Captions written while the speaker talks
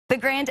The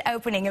grand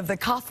opening of the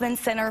Kauffman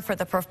Center for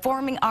the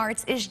Performing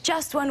Arts is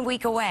just 1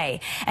 week away,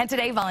 and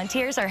today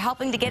volunteers are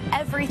helping to get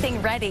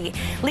everything ready.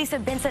 Lisa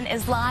Benson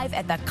is live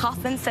at the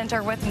Kauffman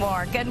Center with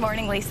more. Good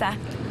morning, Lisa.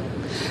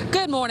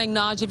 Good morning,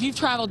 Naj. If you've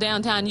traveled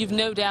downtown, you've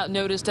no doubt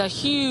noticed a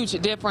huge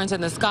difference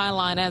in the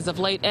skyline as of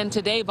late. And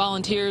today,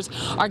 volunteers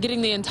are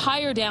getting the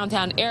entire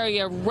downtown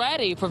area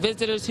ready for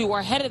visitors who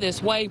are headed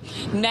this way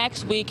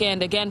next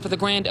weekend, again, for the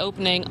grand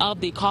opening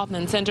of the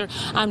Kauffman Center.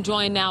 I'm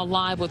joined now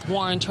live with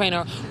Warren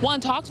Trainer. Warren,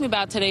 talk to me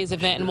about today's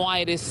event and why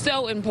it is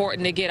so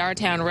important to get our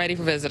town ready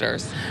for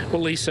visitors.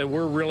 Well, Lisa,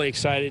 we're really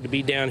excited to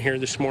be down here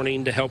this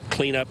morning to help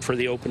clean up for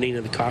the opening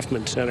of the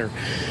Kauffman Center.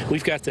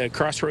 We've got the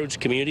Crossroads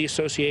Community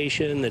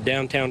Association, the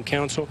Downtown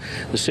Council,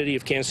 the City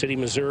of Kansas City,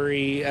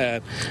 Missouri.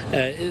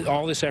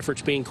 All this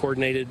effort's being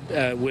coordinated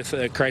with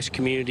Christ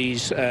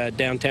Community's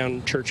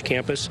downtown church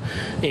campus,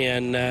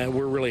 and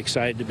we're really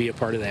excited to be a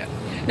part of that.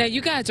 Now,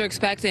 you guys are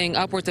expecting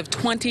upwards of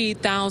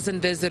 20,000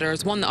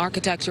 visitors. One, the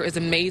architecture is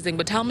amazing,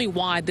 but tell me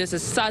why this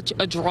is such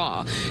a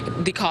draw,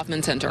 the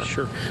Kauffman Center.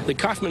 Sure. The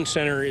Kauffman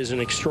Center is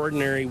an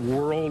extraordinary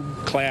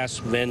world-class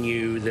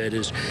venue that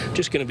is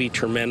just going to be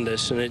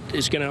tremendous, and it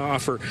is going to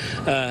offer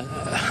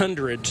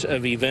hundreds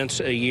of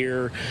events a year,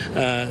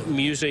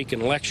 music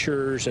and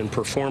lectures and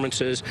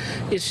performances.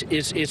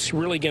 It's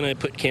really going to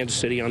put Kansas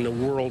City on the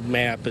world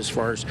map as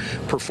far as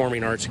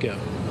performing arts go.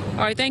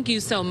 All right, thank you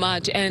so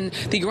much. And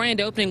the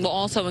grand opening will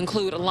also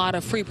include a lot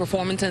of free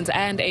performances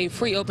and a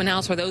free open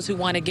house for those who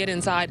want to get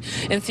inside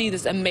and see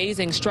this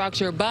amazing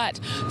structure. But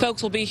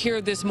folks will be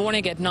here this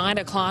morning at 9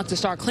 o'clock to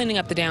start cleaning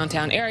up the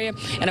downtown area.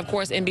 And of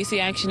course, NBC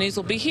Action News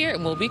will be here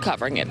and we'll be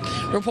covering it.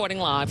 Reporting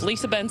live,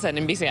 Lisa Benson,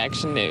 NBC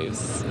Action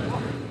News.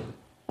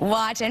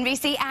 Watch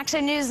NBC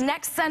Action News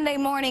next Sunday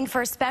morning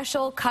for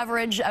special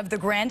coverage of the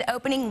grand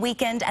opening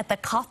weekend at the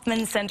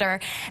Kauffman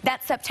Center.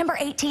 That's September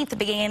 18th,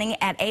 beginning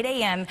at 8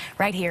 a.m.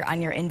 right here on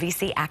your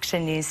NBC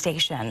Action News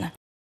station.